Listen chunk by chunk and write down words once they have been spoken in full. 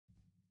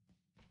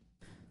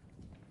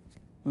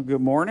Well,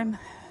 good morning.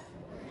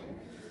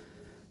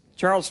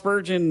 Charles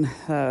Spurgeon,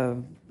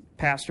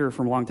 pastor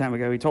from a long time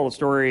ago, he told a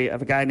story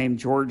of a guy named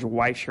George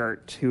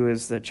Wishart, who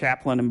is the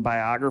chaplain and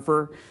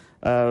biographer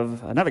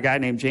of another guy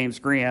named James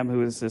Graham,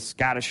 who is this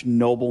Scottish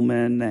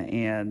nobleman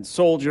and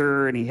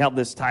soldier, and he held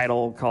this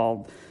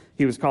title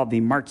he was called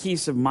the Marquis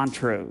of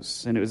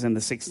Montrose, and it was in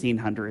the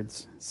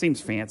 1600s. Seems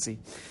fancy.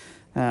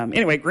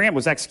 Anyway, Graham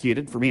was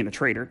executed for being a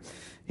traitor,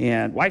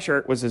 and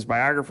Wishart was his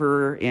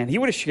biographer, and he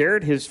would have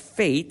shared his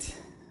fate.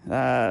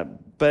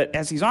 But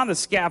as he's on the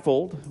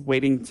scaffold,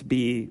 waiting to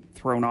be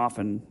thrown off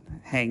and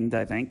hanged,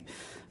 I think,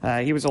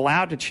 he was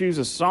allowed to choose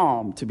a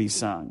psalm to be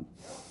sung.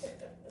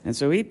 And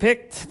so he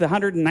picked the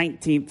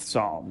 119th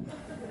psalm.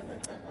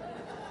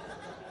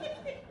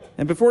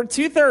 And before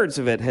 2/3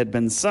 of it had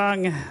been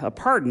sung, a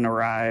pardon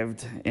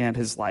arrived, and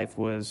his life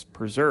was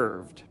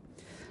preserved.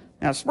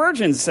 Now,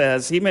 Spurgeon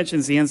says, he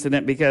mentions the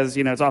incident because,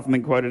 it's often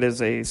been quoted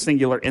as a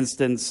singular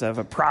instance of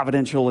a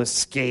providential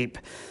escape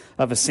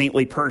of a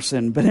saintly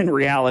person, but in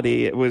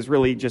reality, it was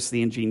really just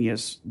the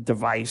ingenious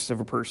device of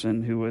a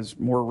person who was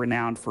more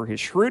renowned for his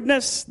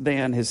shrewdness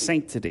than his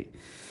sanctity.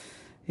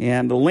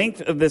 And the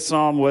length of this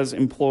psalm was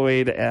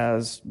employed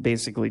as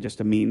basically just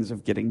a means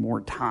of getting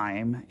more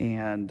time,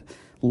 and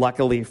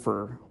luckily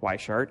for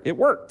Wishart, it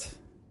worked.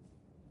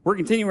 We're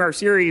continuing our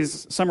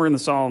series, Summer in the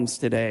Psalms,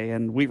 today,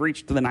 and we've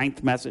reached the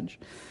 9th message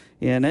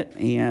in it,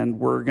 and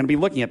we're going to be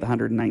looking at the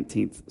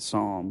 119th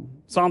Psalm.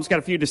 Psalm's got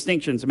a few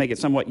distinctions to make it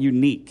somewhat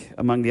unique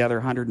among the other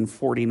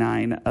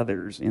 149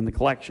 others in the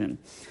collection.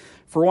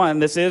 For one,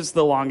 this is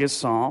the longest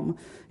psalm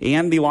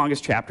and the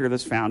longest chapter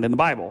that's found in the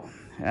Bible.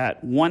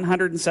 At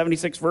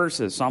 176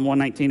 verses, Psalm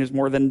 119 is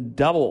more than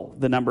double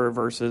the number of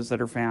verses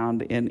that are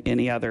found in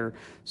any other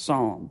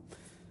psalm.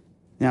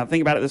 Now,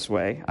 think about it this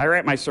way. I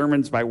write my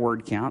sermons by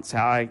word counts,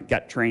 how I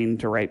got trained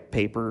to write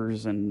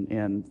papers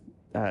and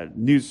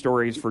news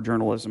stories for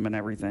journalism and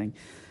everything.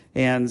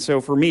 And so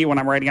for me, when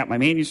I'm writing out my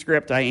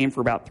manuscript, I aim for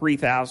about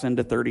 3,000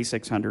 to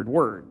 3,600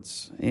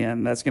 words.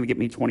 And that's going to get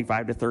me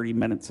 25 to 30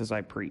 minutes as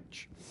I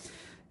preach.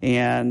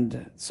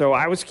 And so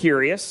I was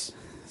curious.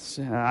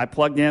 I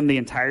plugged in the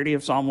entirety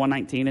of Psalm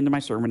 119 into my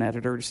sermon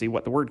editor to see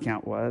what the word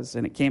count was.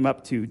 And it came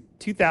up to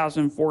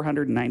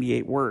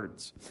 2,498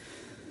 words.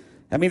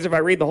 That means if I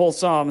read the whole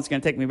psalm, it's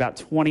going to take me about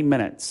 20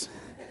 minutes.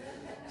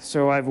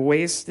 So I've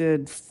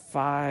wasted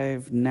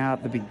 5 now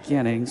at the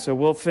beginning, so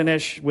we'll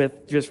finish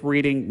with just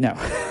reading. No.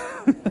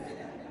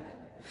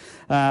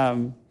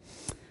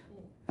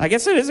 I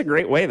guess it is a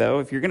great way, though,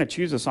 if you're going to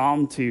choose a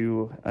psalm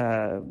to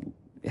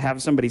have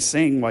somebody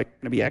sing while you're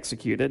going to be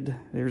executed,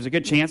 there's a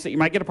good chance that you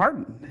might get a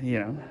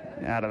pardon,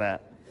 out of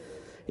that.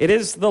 It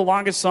is the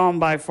longest psalm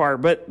by far,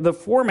 but the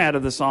format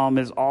of the psalm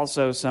is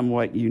also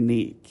somewhat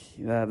unique.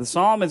 The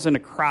psalm is an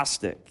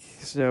acrostic.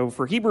 So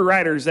for Hebrew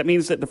writers, that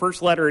means that the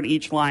first letter in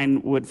each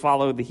line would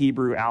follow the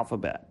Hebrew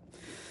alphabet.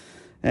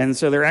 And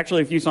so there are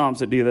actually a few psalms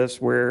that do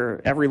this,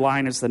 where every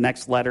line is the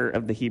next letter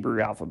of the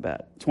Hebrew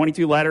alphabet.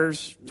 22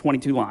 letters,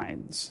 22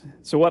 lines.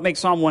 So what makes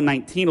Psalm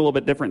 119 a little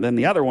bit different than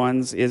the other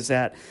ones is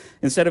that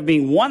instead of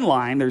being one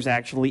line, there's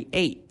actually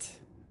 8.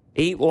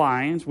 8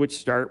 lines which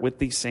start with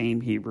the same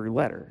Hebrew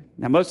letter.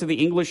 Now, most of the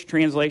English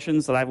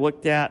translations that I've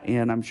looked at,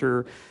 and I'm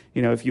sure,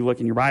 if you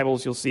look in your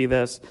Bibles, you'll see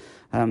this,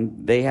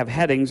 they have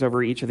headings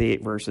over each of the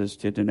 8 verses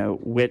to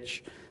denote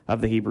which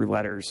of the Hebrew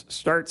letters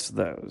starts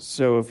those.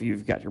 So if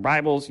you've got your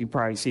Bibles, you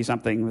probably see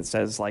something that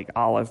says like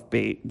Aleph,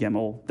 Beit,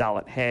 Gimel,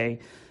 Dalet, Hey,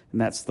 and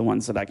that's the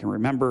ones that I can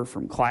remember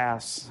from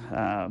class,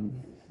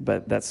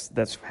 but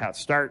that's how it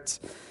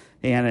starts,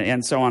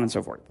 and so on and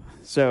so forth.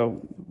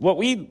 So what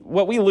we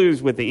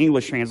lose with the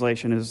English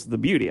translation is the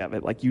beauty of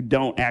it. Like, you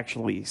don't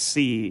actually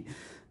see,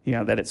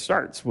 that it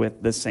starts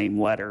with the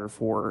same letter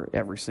for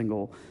every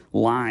single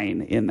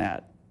line in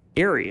that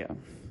area.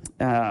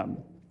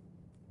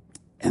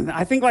 And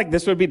I think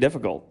this would be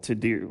difficult to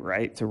do,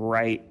 right? To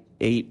write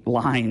 8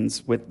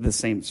 lines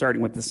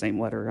starting with the same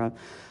letter. I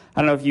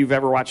don't know if you've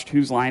ever watched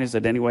Whose Line Is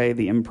It Anyway,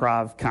 the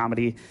improv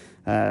comedy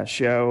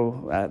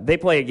show. They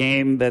play a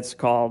game that's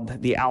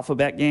called the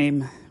alphabet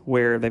game,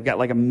 where they've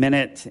got a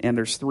minute, and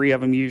there's 3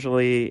 of them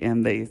usually,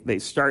 and they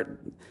start,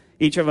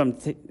 each of them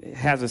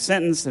has a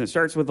sentence, and it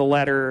starts with a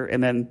letter,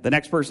 and then the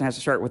next person has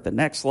to start with the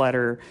next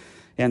letter,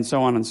 and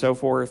so on and so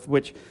forth,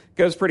 which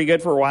goes pretty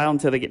good for a while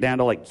until they get down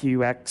to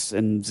Q, X,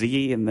 and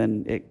Z, and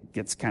then it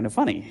gets kind of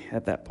funny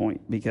at that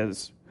point,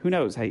 because who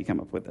knows how you come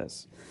up with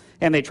this.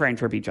 And they try and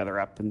trip each other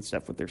up and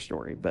stuff with their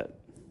story, but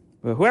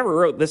whoever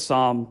wrote this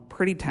psalm,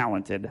 pretty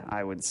talented,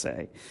 I would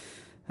say.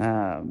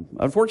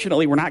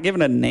 Unfortunately, we're not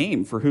given a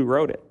name for who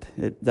wrote it.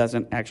 It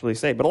doesn't actually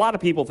say. But a lot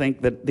of people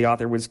think that the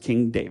author was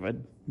King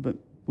David, but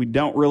we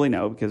don't really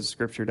know because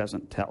Scripture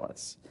doesn't tell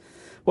us.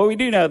 What we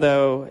do know,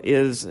 though,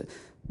 is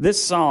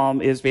this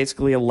psalm is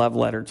basically a love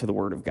letter to the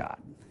Word of God.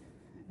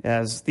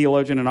 As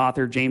theologian and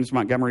author James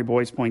Montgomery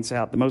Boyce points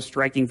out, the most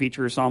striking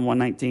feature of Psalm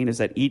 119 is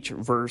that each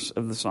verse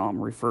of the psalm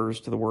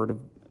refers to the Word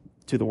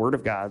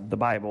of God, the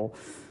Bible,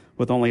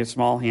 with only a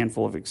small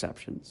handful of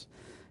exceptions.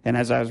 And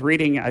as I was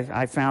reading,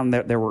 I found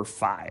that there were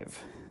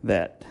 5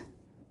 that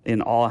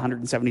in all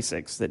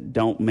 176 that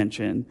don't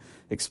mention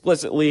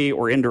explicitly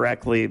or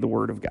indirectly the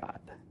Word of God.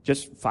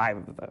 Just 5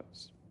 of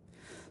those.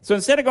 So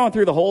instead of going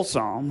through the whole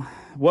psalm,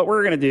 what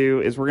we're going to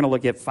do is we're going to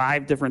look at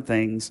 5 different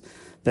things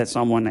that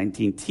Psalm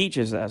 119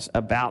 teaches us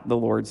about the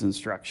Lord's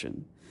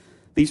instruction.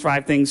 These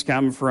 5 things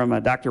come from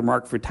Dr.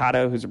 Mark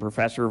Furtado, who's a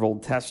professor of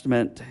Old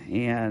Testament,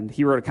 and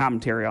he wrote a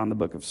commentary on the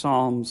book of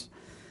Psalms.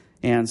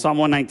 And Psalm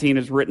 119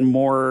 is written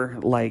more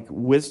like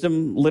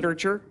wisdom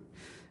literature,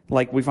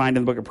 like we find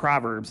in the book of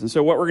Proverbs. And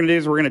so what we're going to do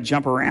is we're going to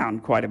jump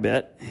around quite a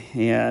bit,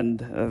 and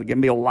going to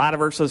be a lot of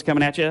verses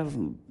coming at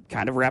you,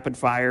 kind of rapid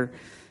fire.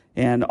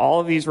 And all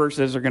of these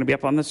verses are going to be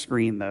up on the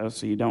screen, though,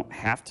 so you don't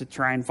have to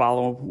try and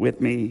follow with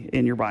me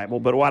in your Bible.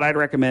 But what I'd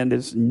recommend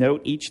is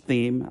note each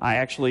theme. I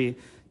actually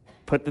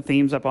put the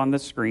themes up on the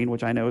screen,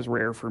 which I know is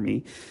rare for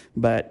me.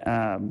 But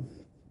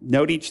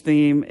note each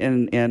theme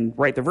and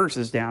write the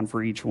verses down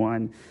for each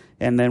one.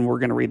 And then we're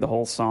going to read the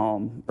whole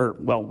psalm.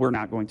 Well, we're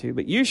not going to,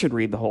 but you should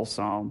read the whole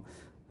psalm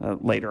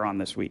later on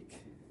this week.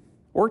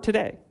 Or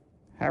today,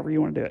 however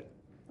you want to do it.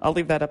 I'll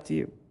leave that up to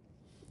you.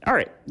 All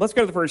right, let's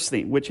go to the first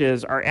theme, which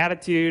is our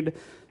attitude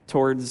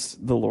towards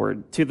the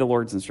Lord, to the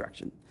Lord's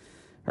instruction.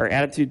 Our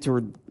attitude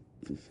toward,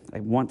 I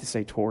want to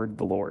say toward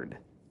the Lord,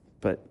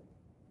 but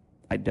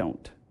I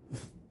don't.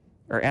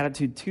 Our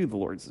attitude to the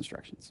Lord's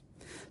instructions.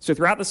 So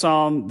throughout the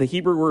psalm, the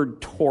Hebrew word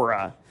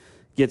Torah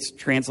gets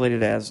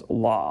translated as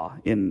law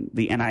in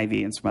the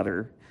NIV and some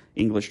other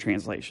English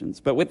translations.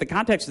 But with the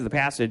context of the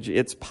passage,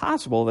 it's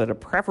possible that a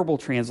preferable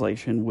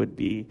translation would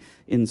be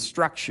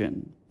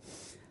instruction.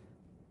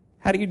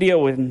 How do you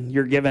deal when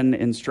you're given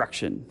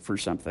instruction for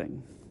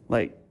something?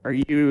 Like, are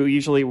you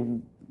usually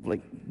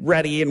like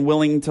ready and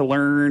willing to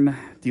learn?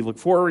 Do you look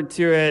forward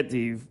to it? Do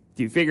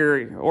you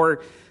figure,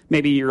 or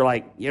maybe you're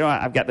like,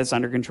 I've got this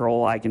under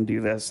control. I can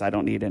do this. I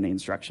don't need any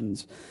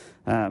instructions.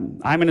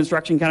 I'm an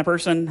instruction kind of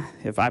person.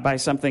 If I buy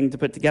something to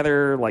put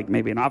together, like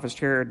maybe an office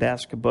chair, a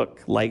desk, a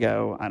book,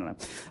 Lego, I don't know.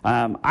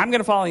 I'm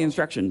going to follow the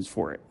instructions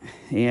for it.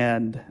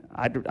 And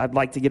I'd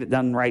like to get it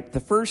done right the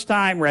first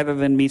time rather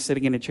than me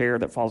sitting in a chair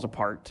that falls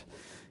apart,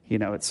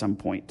 at some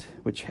point,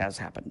 which has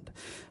happened.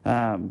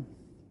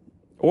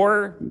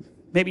 Or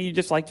maybe you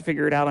just like to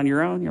figure it out on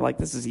your own. You're like,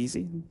 this is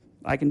easy.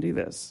 I can do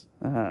this.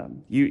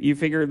 You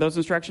figure those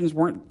instructions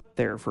weren't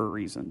there for a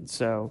reason.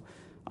 So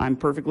I'm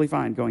perfectly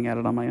fine going at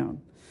it on my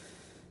own.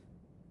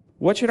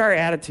 What should our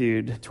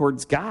attitude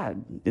towards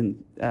God,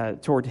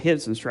 toward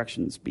His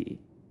instructions be?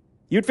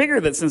 You'd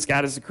figure that since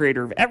God is the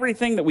creator of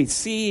everything that we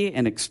see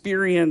and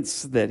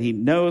experience, that He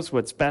knows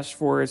what's best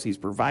for us. He's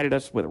provided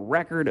us with a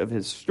record of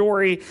His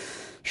story,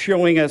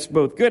 showing us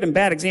both good and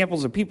bad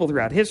examples of people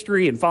throughout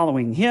history and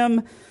following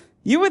Him.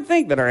 You would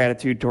think that our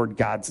attitude toward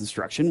God's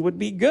instruction would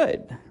be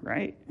good,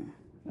 right?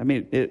 I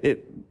mean,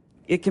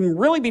 it can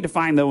really be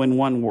defined, though, in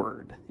one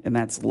word, and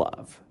that's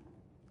love.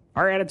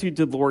 Our attitude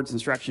to the Lord's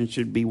instruction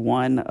should be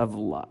one of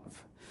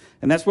love.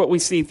 And that's what we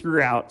see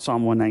throughout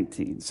Psalm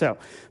 119. So,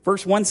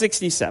 verse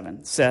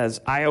 167 says,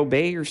 I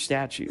obey your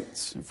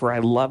statutes, for I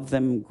love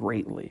them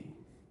greatly.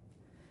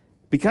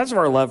 Because of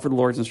our love for the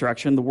Lord's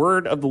instruction, the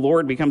word of the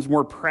Lord becomes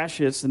more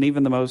precious than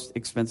even the most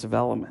expensive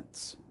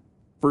elements.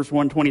 Verse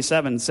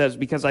 127 says,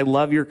 because I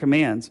love your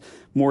commands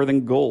more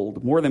than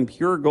gold, more than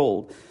pure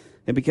gold,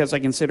 and because I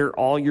consider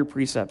all your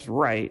precepts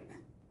right,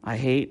 I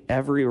hate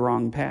every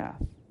wrong path.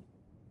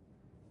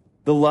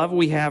 The love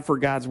we have for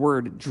God's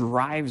word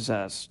drives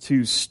us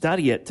to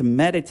study it, to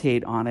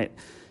meditate on it,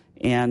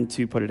 and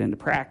to put it into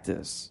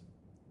practice.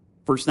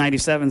 Verse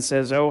 97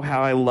 says, oh,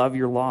 how I love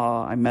your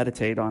law. I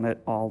meditate on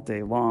it all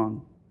day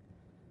long.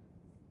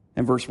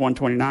 And verse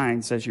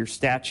 129 says, your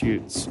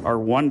statutes are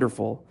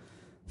wonderful,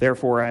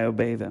 therefore I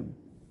obey them.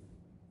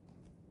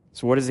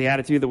 So what is the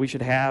attitude that we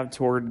should have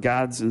toward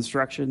God's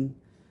instruction?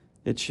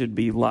 It should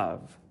be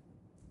love.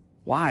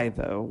 Why,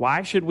 though?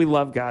 Why should we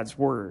love God's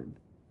word?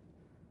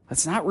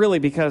 It's not really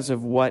because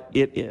of what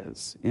it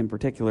is in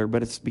particular,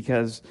 but it's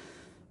because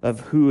of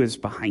who is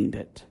behind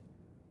it.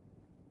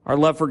 Our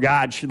love for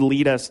God should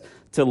lead us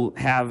to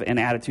have an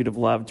attitude of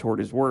love toward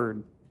His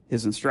word,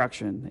 His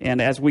instruction. And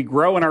as we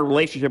grow in our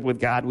relationship with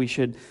God, we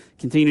should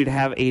continue to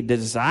have a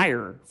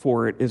desire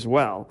for it as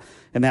well.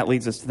 And that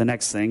leads us to the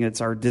next thing.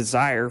 It's our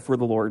desire for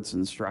the Lord's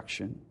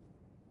instruction.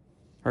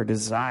 Our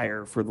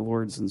desire for the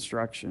Lord's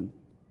instruction.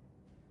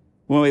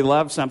 When we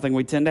love something,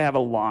 we tend to have a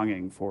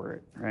longing for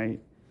it,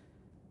 right?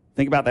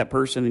 Think about that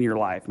person in your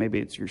life. Maybe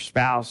it's your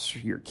spouse,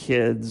 your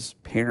kids,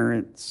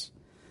 parents.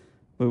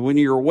 But when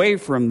you're away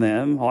from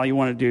them, all you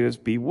want to do is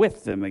be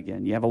with them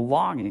again. You have a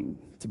longing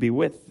to be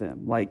with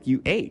them. Like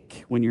you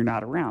ache when you're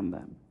not around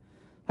them.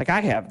 Like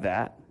I have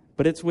that,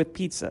 but it's with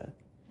pizza.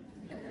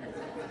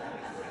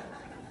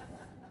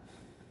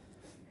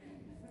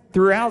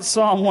 Throughout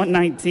Psalm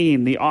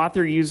 119, the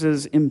author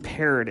uses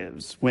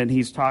imperatives when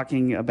he's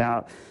talking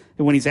about,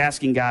 when he's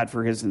asking God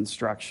for His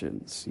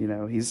instructions.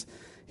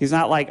 He's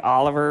not like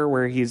Oliver,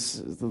 where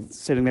he's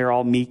sitting there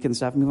all meek and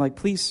stuff, and be like,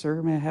 please,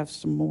 sir, may I have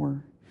some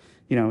more?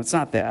 It's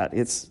not that.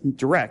 It's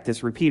direct.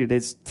 It's repeated.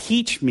 It's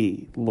teach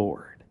me,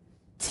 Lord.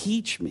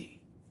 Teach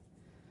me.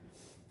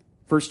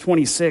 Verse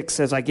 26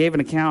 says, I gave an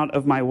account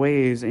of my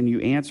ways, and you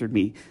answered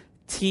me.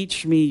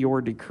 Teach me your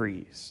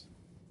decrees.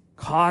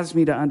 Cause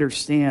me to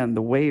understand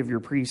the way of your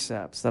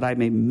precepts, that I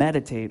may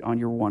meditate on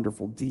your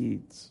wonderful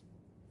deeds.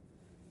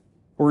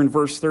 Or in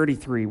verse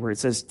 33, where it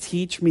says,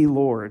 teach me,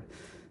 Lord,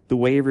 the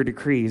way of your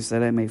decrees,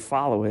 that I may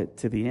follow it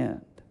to the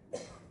end.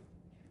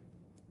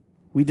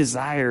 We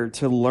desire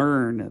to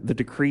learn the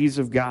decrees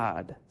of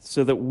God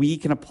so that we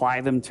can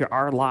apply them to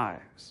our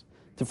lives,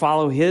 to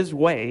follow his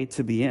way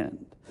to the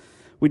end.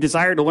 We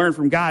desire to learn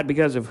from God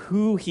because of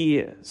who he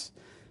is,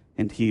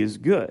 and he is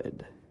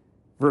good.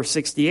 Verse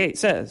 68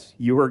 says,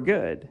 you are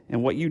good,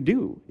 and what you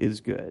do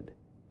is good.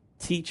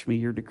 Teach me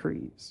your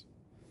decrees.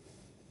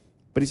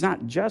 But he's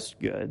not just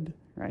good,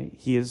 right?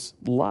 He is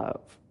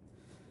love.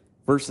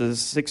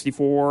 Verses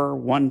 64,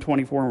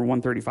 124, and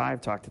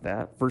 135 talk to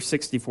that. Verse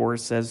 64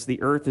 says,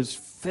 the earth is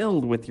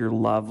filled with your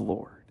love,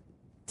 Lord.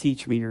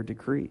 Teach me your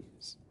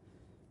decrees.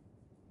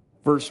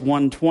 Verse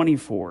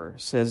 124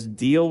 says,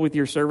 deal with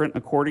your servant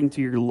according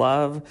to your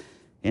love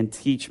and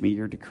teach me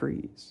your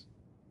decrees.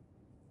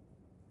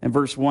 And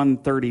verse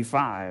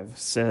 135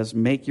 says,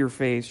 make your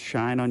face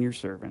shine on your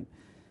servant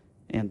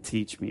and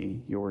teach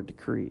me your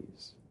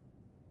decrees.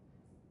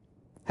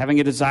 Having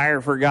a desire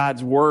for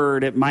God's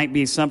word, it might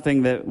be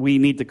something that we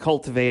need to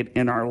cultivate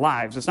in our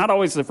lives. It's not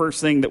always the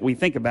first thing that we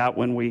think about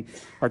when we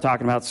are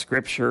talking about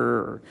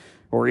Scripture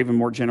or even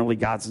more generally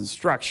God's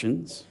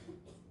instructions.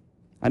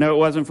 I know it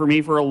wasn't for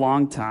me for a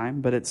long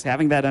time, but it's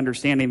having that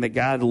understanding that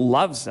God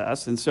loves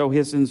us, and so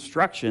his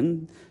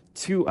instruction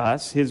to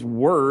us, his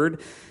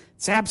word,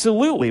 it's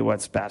absolutely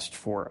what's best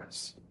for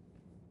us.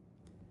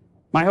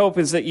 My hope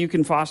is that you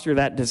can foster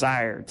that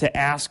desire to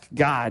ask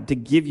God to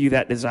give you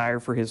that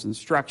desire for his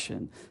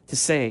instruction, to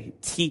say,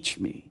 teach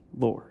me,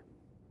 Lord.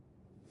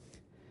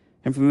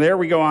 And from there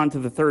we go on to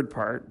the third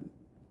part,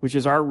 which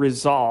is our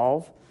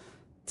resolve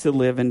to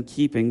live in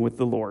keeping with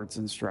the Lord's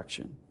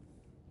instruction.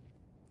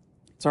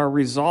 It's our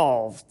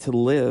resolve to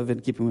live in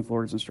keeping with the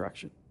Lord's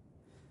instruction.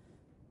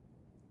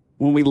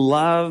 When we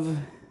love,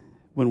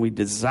 when we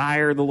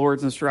desire the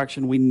Lord's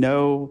instruction, we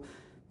know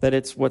that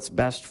it's what's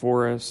best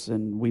for us,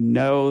 and we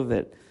know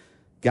that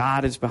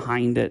God is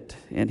behind it,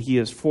 and he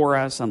is for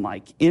us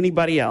unlike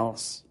anybody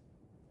else.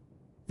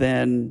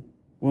 Then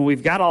when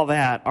we've got all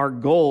that, our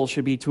goal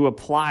should be to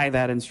apply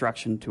that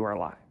instruction to our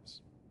lives.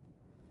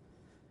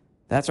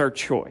 That's our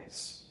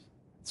choice.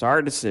 It's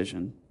our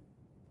decision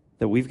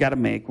that we've got to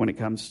make when it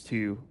comes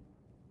to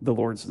the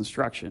Lord's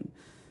instruction.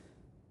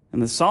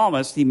 And the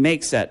psalmist, he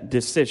makes that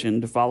decision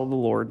to follow the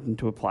Lord and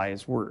to apply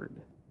his word.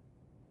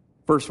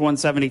 Verse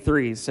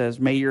 173 says,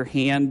 may your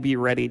hand be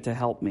ready to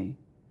help me,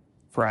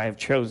 for I have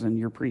chosen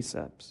your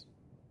precepts.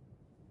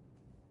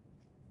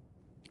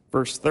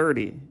 Verse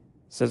 30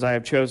 says, I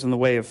have chosen the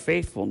way of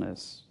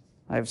faithfulness.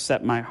 I have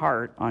set my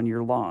heart on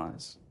your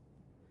laws.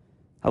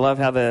 I love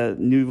how the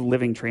New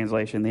Living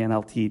Translation, the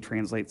NLT,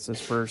 translates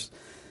this verse.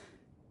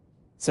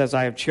 It says,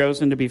 I have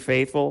chosen to be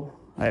faithful.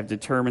 I have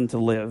determined to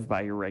live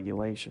by your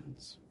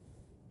regulations.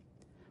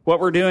 What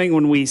we're doing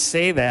when we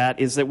say that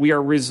is that we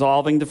are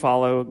resolving to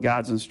follow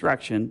God's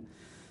instruction,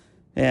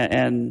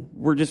 and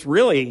we're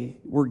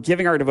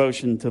giving our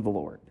devotion to the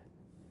Lord.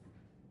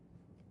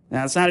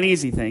 Now, it's not an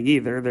easy thing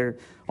either. There are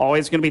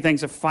always going to be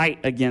things that fight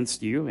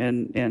against you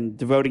and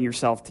devoting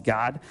yourself to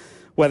God,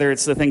 whether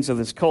it's the things of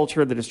this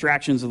culture, the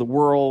distractions of the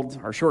world,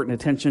 our shortened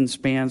attention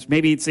spans.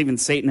 Maybe it's even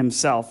Satan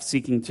himself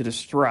seeking to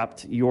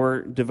disrupt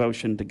your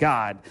devotion to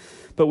God.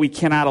 But we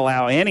cannot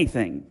allow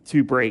anything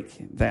to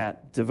break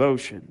that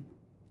devotion.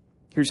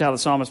 Here's how the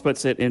psalmist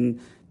puts it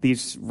in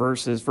these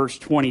verses. Verse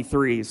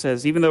 23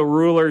 says, even though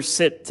rulers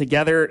sit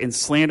together and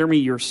slander me,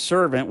 your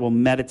servant will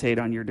meditate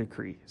on your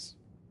decrees.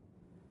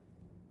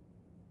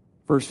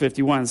 Verse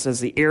 51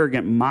 says, the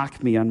arrogant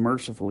mock me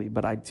unmercifully,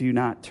 but I do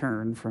not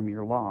turn from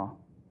your law.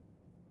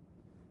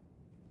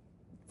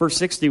 Verse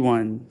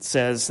 61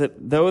 says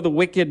that though the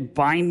wicked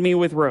bind me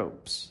with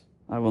ropes,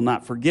 I will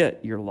not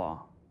forget your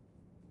law.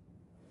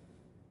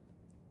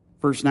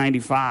 Verse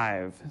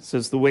 95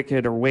 says, the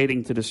wicked are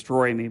waiting to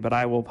destroy me, but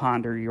I will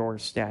ponder your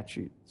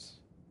statutes.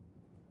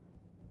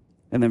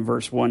 And then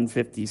verse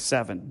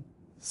 157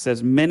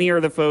 says, many are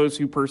the foes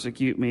who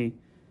persecute me,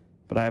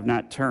 but I have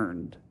not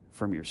turned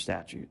from your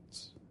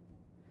statutes.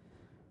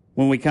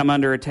 When we come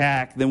under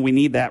attack, then we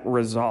need that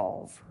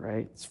resolve,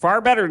 right? It's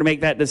far better to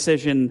make that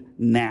decision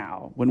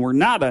now, when we're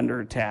not under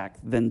attack,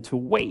 than to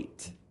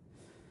wait.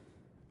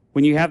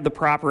 When you have the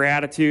proper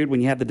attitude,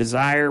 when you have the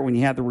desire, when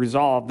you have the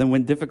resolve, then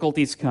when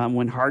difficulties come,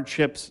 when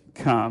hardships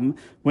come,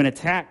 when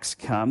attacks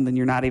come, then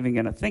you're not even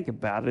going to think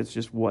about it. It's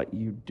just what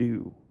you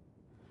do.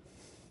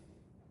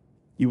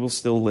 You will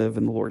still live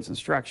in the Lord's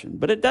instruction.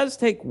 But it does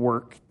take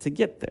work to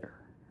get there,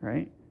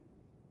 right?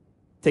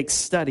 It takes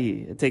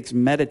study. It takes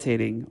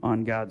meditating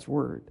on God's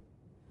word.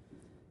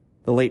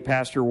 The late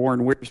pastor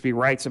Warren Wiersbe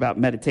writes about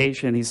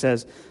meditation. He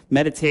says,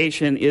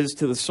 meditation is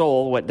to the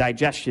soul what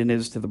digestion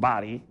is to the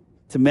body.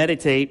 To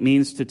meditate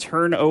means to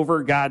turn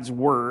over God's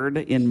word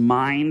in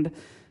mind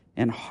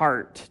and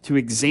heart, to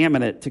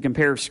examine it, to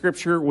compare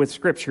Scripture with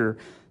Scripture,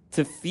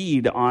 to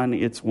feed on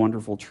its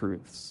wonderful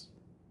truths.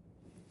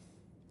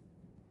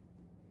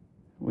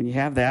 when you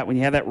have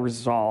that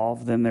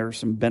resolve, then there are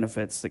some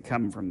benefits that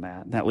come from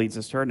that. And that leads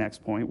us to our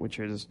next point, which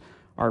is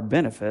our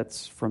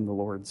benefits from the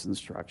Lord's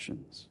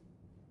instructions.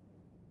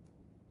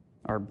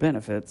 Our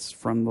benefits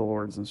from the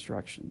Lord's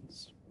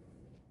instructions.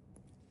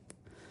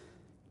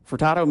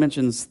 Furtado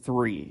mentions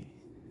 3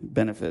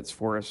 benefits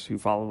for us who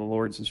follow the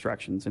Lord's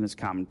instructions in his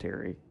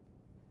commentary.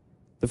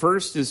 The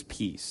first is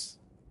peace.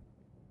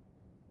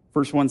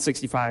 Verse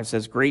 165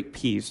 says, "Great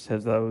peace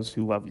has those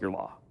who love your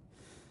law,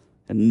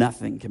 and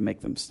nothing can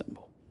make them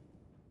stumble."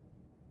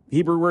 The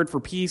Hebrew word for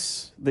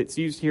peace that's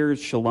used here is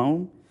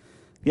shalom.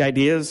 The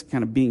idea is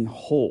kind of being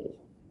whole.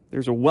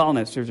 There's a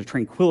wellness, there's a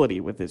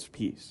tranquility with this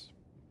peace.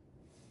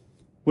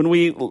 When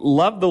we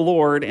love the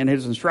Lord and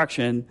his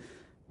instruction,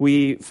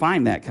 we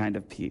find that kind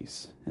of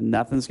peace, and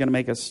nothing's going to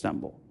make us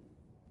stumble.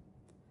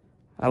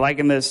 I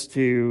liken this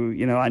to,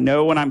 I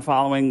know when I'm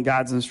following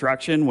God's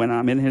instruction, when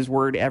I'm in his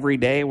word every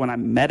day, when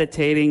I'm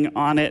meditating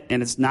on it,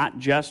 and it's not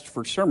just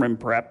for sermon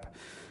prep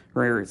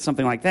or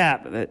something like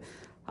that, but that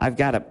I've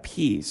got a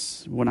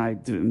peace when I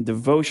do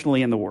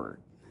devotionally in the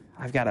word.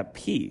 I've got a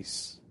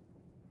peace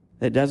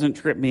that doesn't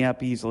trip me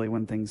up easily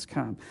when things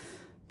come.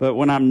 But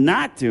when I'm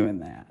not doing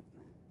that,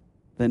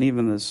 then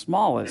even the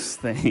smallest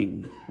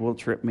thing will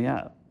trip me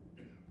up.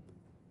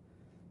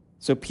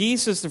 So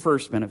peace is the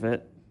first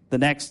benefit. The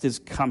next is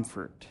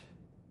comfort.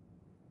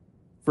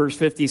 Verse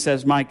 50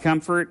 says, "My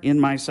comfort in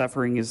my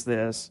suffering is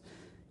this,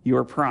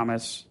 your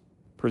promise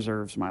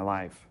preserves my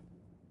life."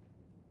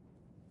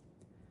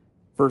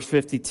 Verse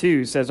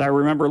 52 says, "I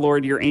remember,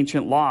 Lord, your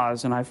ancient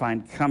laws, and I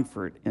find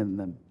comfort in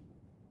them."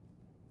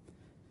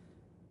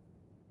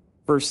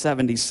 Verse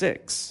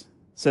 76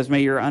 says,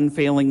 "May your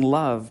unfailing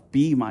love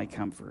be my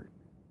comfort,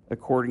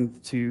 according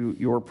to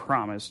your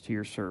promise to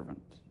your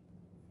servant."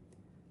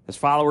 As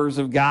followers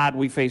of God,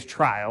 we face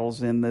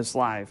trials in this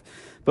life,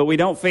 but we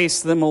don't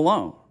face them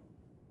alone.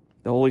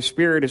 The Holy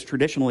Spirit is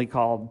traditionally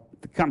called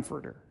the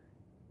Comforter.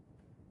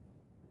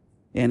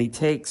 And he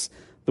takes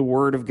the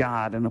Word of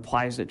God and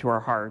applies it to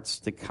our hearts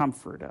to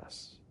comfort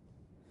us.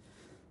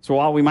 So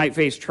while we might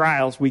face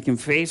trials, we can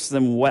face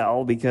them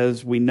well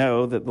because we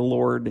know that the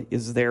Lord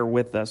is there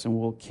with us and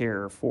will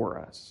care for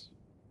us.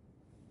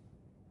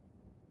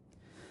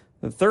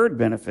 The third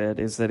benefit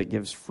is that it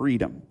gives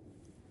freedom.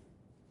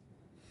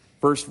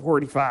 Verse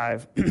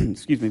 45,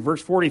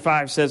 verse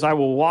 45 says, "I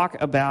will walk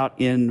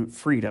about in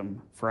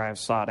freedom, for I have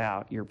sought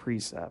out your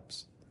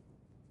precepts."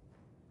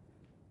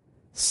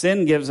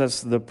 Sin gives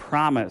us the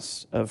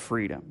promise of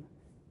freedom,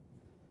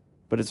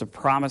 but it's a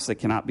promise that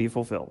cannot be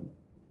fulfilled.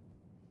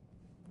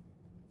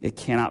 It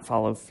cannot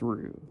follow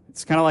through.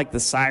 It's kind of like the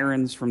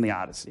sirens from the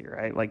Odyssey,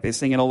 right? Like they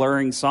sing an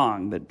alluring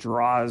song that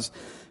draws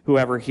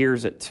whoever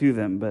hears it to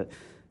them, but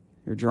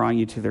they're drawing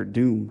you to their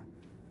doom,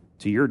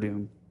 to your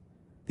doom.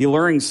 The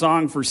alluring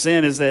song for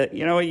sin is that,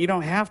 you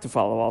don't have to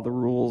follow all the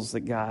rules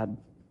that God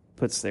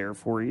puts there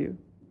for you.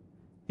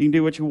 You can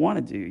do what you want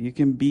to do. You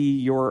can be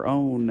your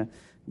own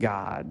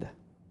God.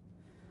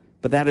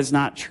 But that is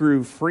not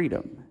true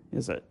freedom,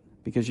 is it?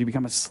 Because you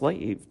become a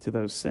slave to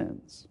those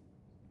sins.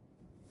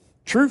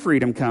 True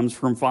freedom comes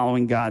from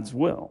following God's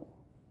will.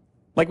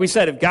 Like we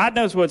said, if God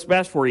knows what's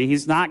best for you,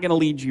 he's not going to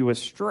lead you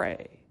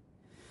astray.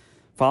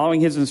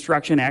 Following his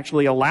instruction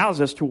actually allows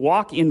us to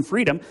walk in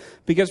freedom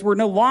because we're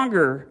no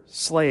longer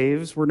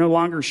slaves. We're no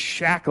longer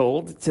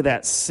shackled to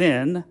that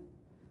sin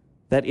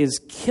that is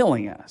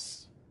killing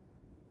us.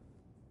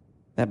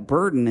 That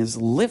burden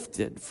is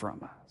lifted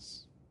from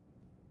us.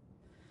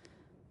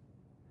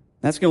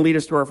 That's going to lead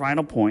us to our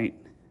final point,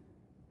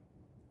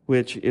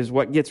 which is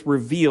what gets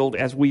revealed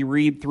as we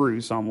read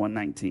through Psalm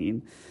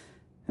 119,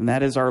 and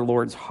that is our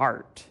Lord's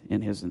heart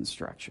in his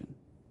instruction.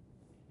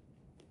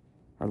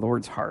 Our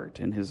Lord's heart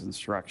in his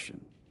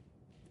instruction.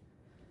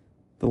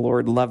 The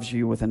Lord loves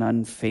you with an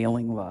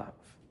unfailing love.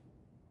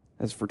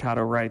 As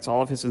Furtado writes,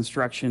 all of his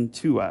instruction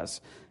to us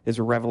is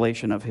a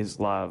revelation of his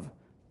love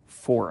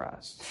for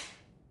us.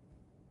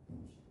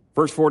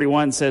 Verse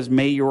 41 says,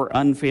 "May your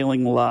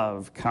unfailing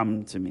love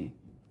come to me,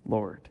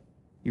 Lord,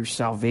 your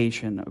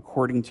salvation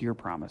according to your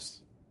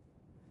promise."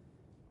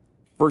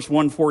 Verse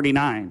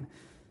 149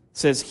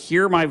 says,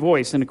 "Hear my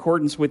voice in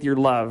accordance with your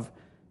love.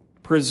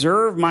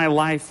 Preserve my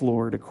life,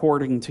 Lord,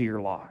 according to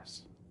your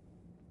laws."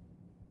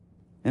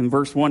 And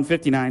verse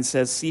 159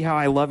 says, "See how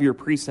I love your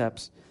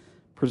precepts.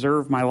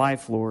 Preserve my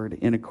life, Lord,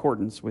 in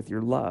accordance with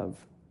your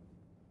love."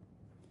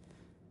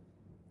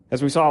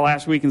 As we saw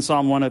last week in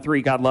Psalm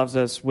 103, God loves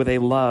us with a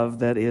love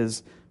that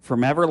is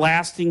from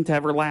everlasting to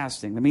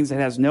everlasting. That means it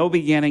has no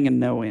beginning and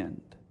no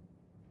end.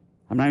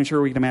 I'm not even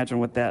sure we can imagine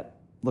what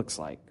that looks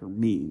like or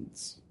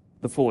means,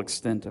 the full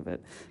extent of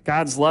it.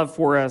 God's love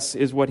for us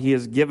is what he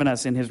has given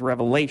us in his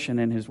revelation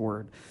in his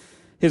word.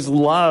 His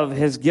love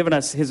has given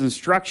us his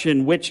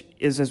instruction, which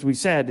is, as we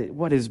said,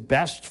 what is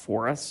best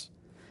for us.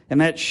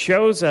 And that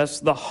shows us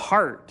the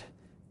heart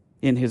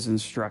in his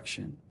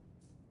instruction.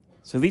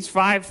 So these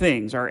 5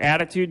 things, our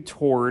attitude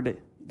toward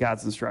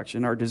God's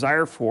instruction, our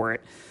desire for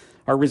it,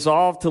 our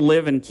resolve to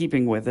live in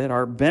keeping with it,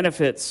 our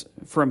benefits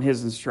from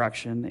his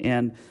instruction,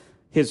 and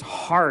his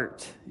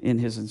heart in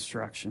his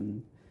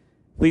instruction,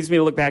 Leads me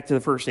to look back to the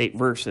first 8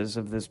 verses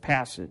of this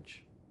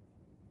passage,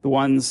 the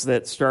ones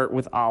that start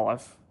with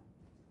Aleph,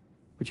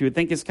 which you would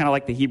think is kind of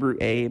like the Hebrew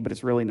A, but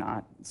it's really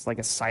not. It's like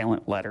a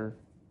silent letter,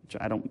 which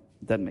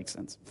doesn't make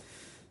sense.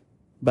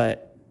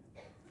 But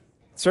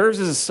it serves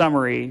as a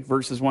summary,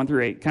 verses 1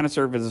 through 8, kind of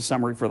serve as a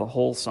summary for the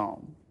whole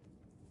psalm.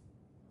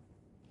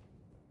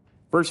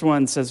 Verse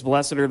 1 says,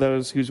 "Blessed are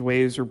those whose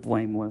ways are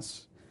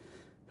blameless,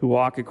 who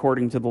walk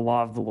according to the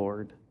law of the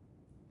Lord.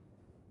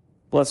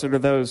 Blessed are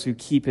those who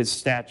keep his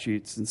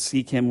statutes and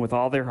seek him with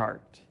all their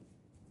heart.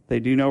 They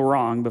do no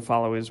wrong, but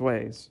follow his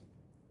ways.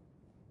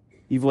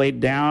 You've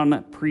laid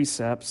down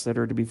precepts that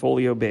are to be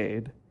fully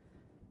obeyed.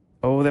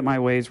 Oh, that my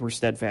ways were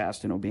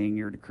steadfast in obeying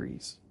your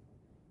decrees.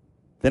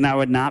 Then I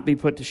would not be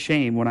put to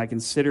shame when I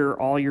consider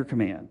all your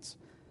commands.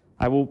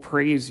 I will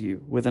praise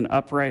you with an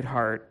upright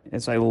heart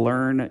as I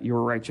learn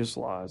your righteous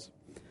laws.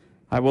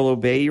 I will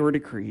obey your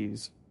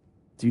decrees.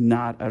 Do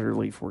not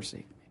utterly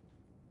forsake me."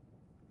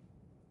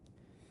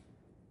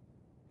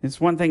 It's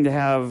one thing to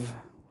have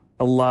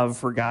a love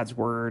for God's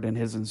word and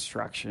his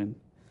instruction.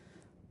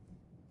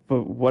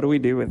 But what do we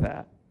do with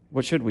that?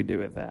 What should we do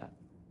with that?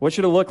 What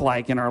should it look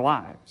like in our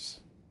lives?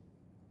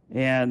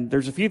 And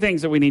there's a few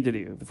things that we need to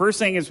do. The first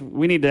thing is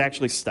we need to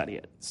actually study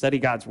it, study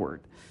God's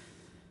word.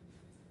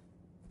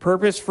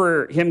 Purpose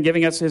for him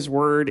giving us his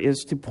word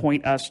is to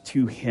point us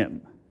to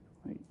him.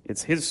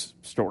 It's his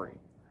story,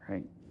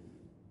 right?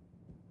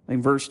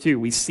 In verse 2,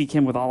 we seek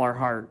him with all our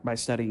heart by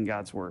studying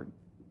God's word.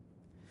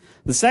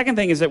 The second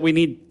thing is that we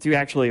need to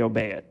actually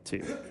obey it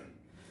too.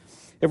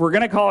 If we're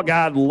going to call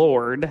God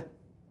Lord,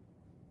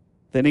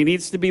 then he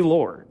needs to be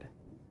Lord.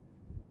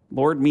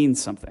 Lord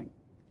means something.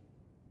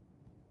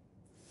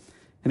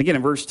 And again,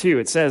 in verse 2,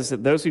 it says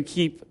that those who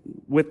keep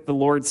with the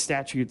Lord's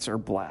statutes are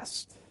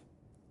blessed.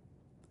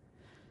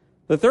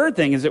 The third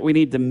thing is that we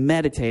need to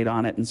meditate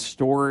on it and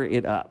store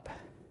it up.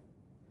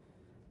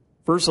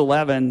 Verse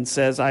 11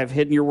 says, "I have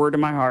hidden your word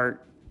in my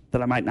heart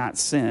that I might not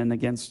sin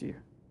against you."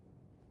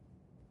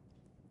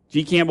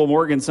 G. Campbell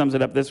Morgan sums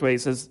it up this way. He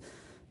says,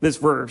 this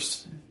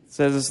verse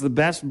says it's the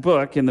best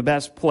book in the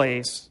best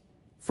place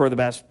for the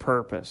best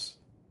purpose.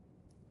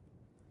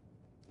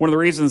 One of the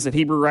reasons that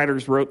Hebrew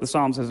writers wrote the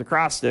Psalms as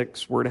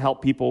acrostics were to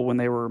help people when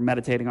they were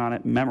meditating on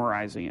it and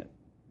memorizing it.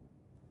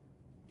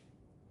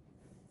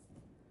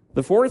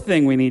 The fourth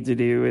thing we need to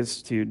do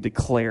is to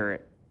declare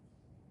it.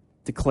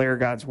 Declare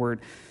God's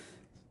word.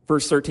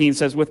 Verse 13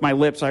 says, "With my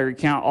lips I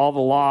recount all the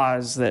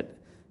laws that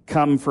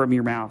come from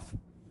your mouth."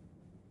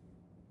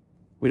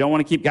 We don't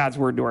want to keep God's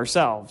word to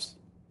ourselves.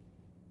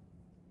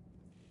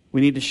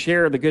 We need to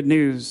share the good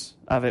news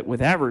of it with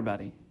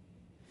everybody.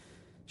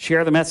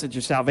 Share the message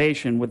of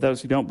salvation with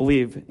those who don't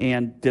believe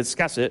and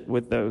discuss it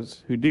with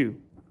those who do.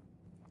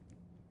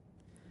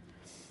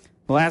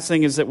 The last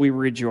thing is that we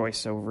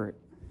rejoice over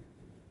it.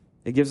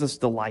 It gives us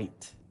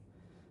delight.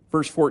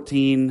 Verse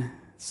 14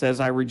 says,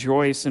 "I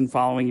rejoice in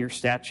following your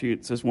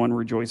statutes as one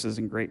rejoices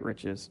in great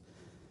riches.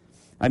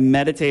 I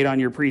meditate on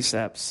your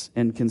precepts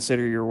and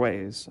consider your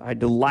ways. I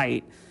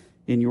delight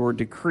in your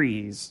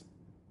decrees.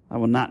 I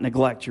will not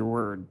neglect your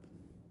word."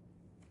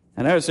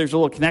 I notice there's a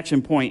little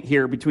connection point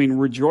here between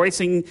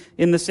rejoicing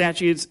in the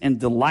statutes and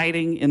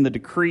delighting in the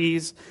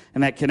decrees,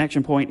 and that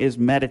connection point is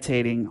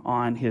meditating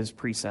on his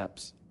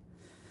precepts.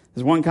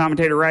 As one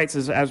commentator writes,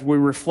 as we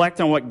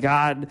reflect on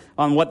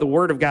what the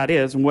Word of God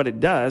is and what it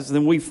does,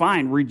 then we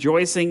find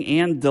rejoicing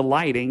and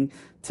delighting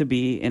to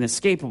be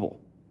inescapable.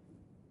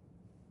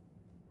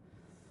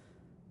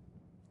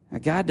 Now,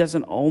 God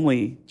doesn't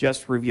only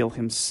just reveal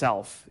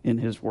himself in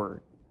his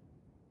Word,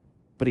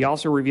 but he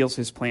also reveals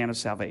his plan of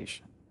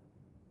salvation.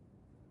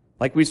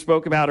 Like we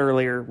spoke about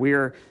earlier, we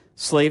are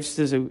slaves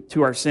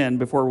to our sin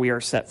before we are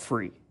set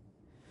free.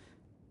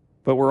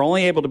 But we're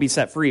only able to be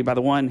set free by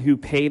the one who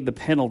paid the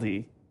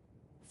penalty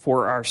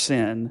for our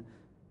sin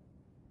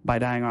by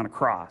dying on a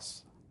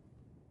cross.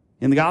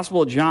 In the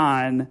Gospel of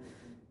John,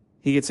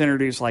 he gets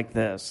introduced like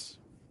this.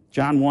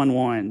 John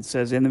 1:1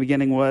 says, "In the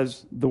beginning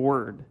was the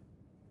Word,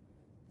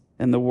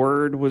 and the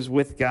Word was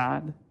with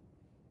God,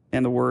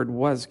 and the Word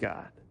was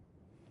God.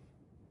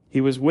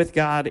 He was with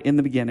God in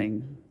the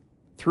beginning.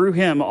 Through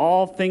him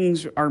all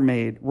things were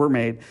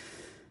made.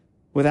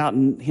 Without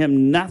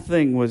him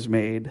nothing was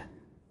made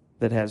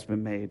that has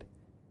been made.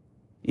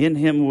 In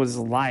him was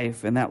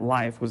life, and that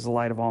life was the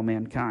light of all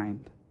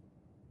mankind."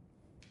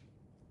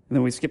 And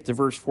then we skip to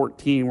verse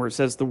 14 where it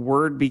says, "The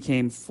Word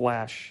became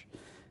flesh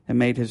and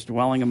made his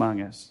dwelling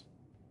among us.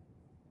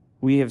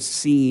 We have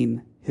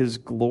seen his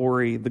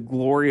glory, the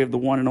glory of the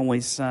one and only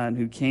Son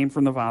who came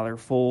from the Father,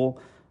 full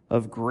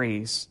of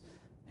grace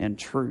and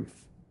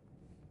truth."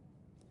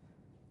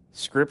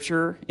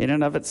 Scripture in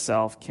and of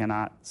itself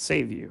cannot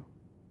save you.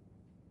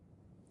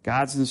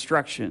 God's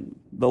instruction,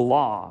 the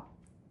law,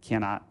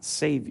 cannot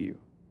save you.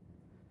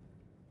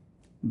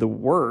 The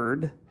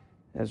Word,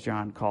 as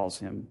John calls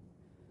him,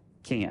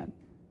 can.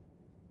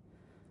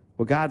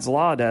 What God's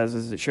law does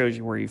is it shows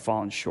you where you've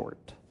fallen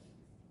short.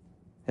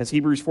 As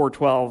Hebrews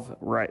 4:12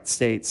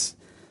 states,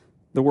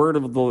 the word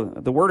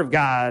of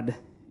God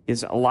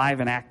is alive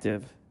and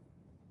active,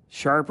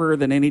 Sharper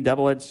than any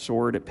double-edged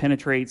sword, it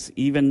penetrates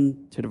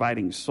even to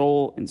dividing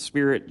soul and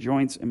spirit,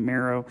 joints and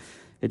marrow.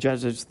 It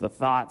judges the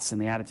thoughts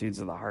and the attitudes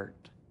of the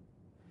heart.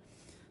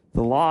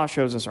 The law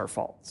shows us our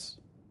faults.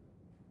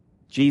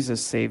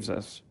 Jesus saves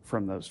us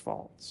from those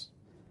faults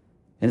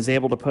and is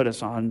able to put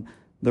us on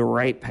the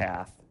right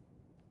path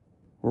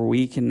where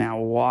we can now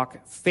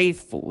walk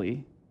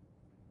faithfully,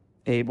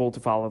 able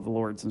to follow the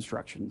Lord's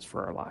instructions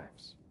for our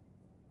lives.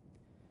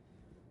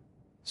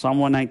 Psalm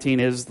 119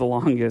 is the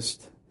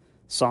longest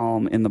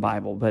psalm in the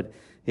Bible, but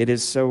it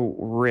is so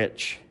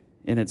rich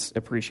in its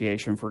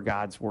appreciation for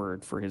God's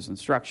word, for his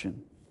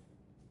instruction.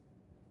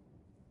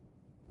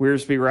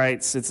 Wiersbe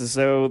writes, it's as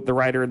though the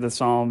writer of the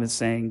psalm is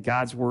saying,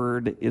 God's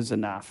word is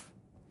enough.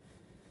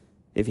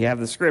 If you have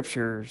the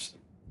scriptures,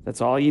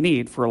 that's all you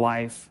need for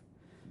life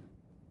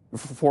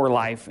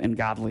and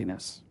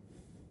godliness.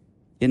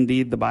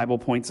 Indeed, the Bible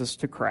points us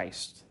to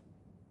Christ.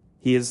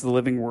 He is the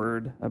living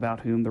word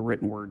about whom the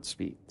written word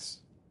speaks.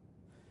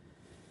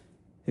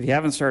 If you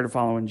haven't started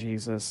following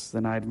Jesus,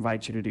 then I'd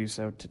invite you to do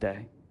so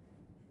today.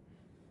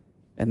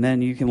 And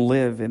then you can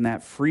live in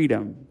that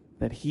freedom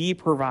that he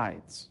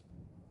provides.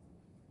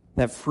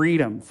 That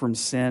freedom from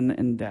sin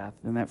and death.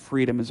 And that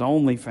freedom is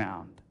only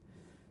found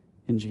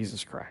in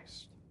Jesus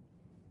Christ.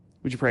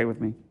 Would you pray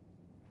with me?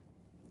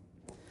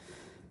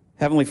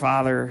 Heavenly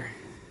Father,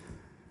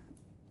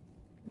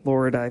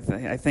 Lord, I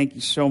thank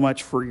you so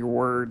much for your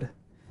word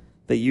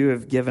that you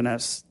have given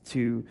us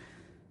to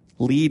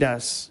lead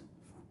us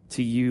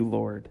to you,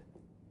 Lord.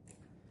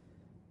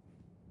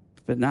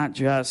 But not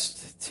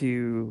just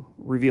to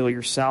reveal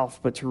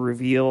yourself, but to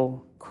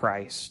reveal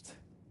Christ,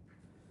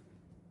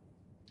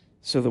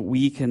 so that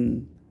we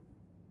can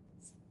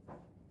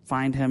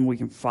find him, we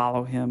can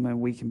follow him, and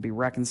we can be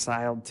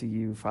reconciled to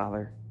you,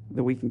 Father,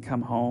 that we can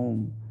come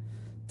home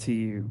to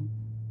you.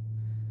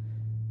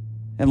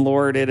 And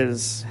Lord,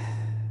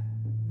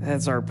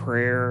 that's our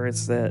prayer.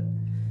 It's that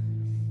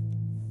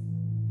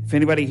if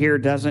anybody here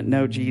doesn't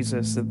know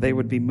Jesus, that they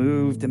would be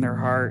moved in their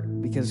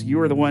heart because you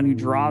are the one who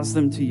draws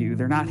them to you.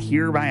 They're not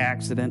here by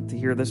accident to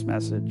hear this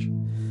message,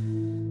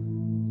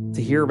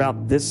 to hear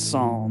about this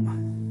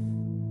psalm,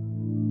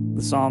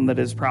 the psalm that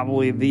is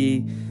probably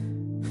the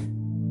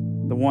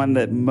one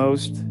that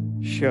most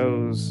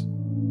shows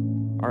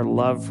our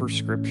love for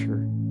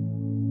Scripture.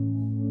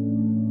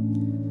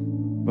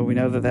 But we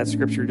know that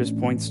Scripture just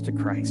points to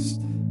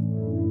Christ.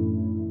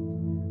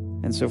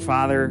 And so,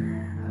 Father,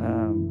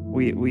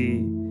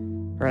 we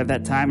are at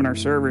that time in our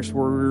service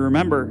where we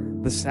remember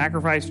the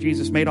sacrifice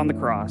Jesus made on the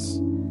cross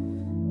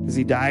because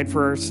he died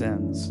for our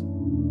sins.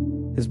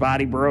 His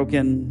body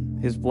broken,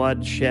 his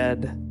blood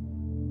shed,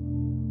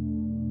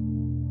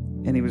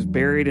 and he was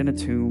buried in a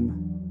tomb.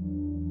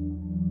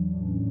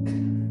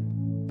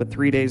 But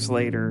 3 days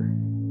later,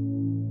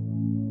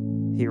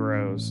 he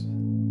rose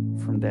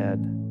from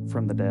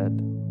the dead.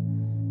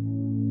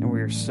 And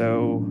we are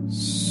so,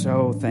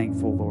 so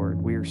thankful,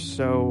 Lord. We are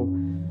so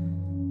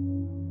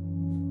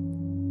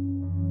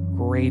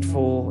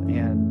grateful,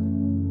 and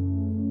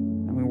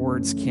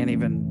words can't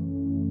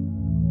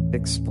even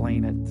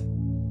explain it,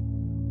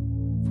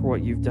 for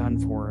what you've done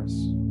for us.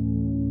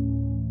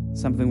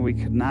 Something we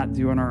could not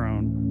do on our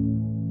own.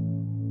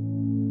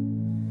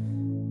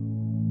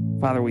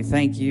 Father, we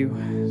thank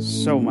you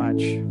so much.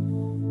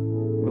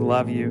 We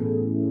love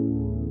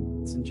you.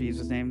 It's in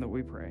Jesus' name that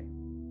we pray.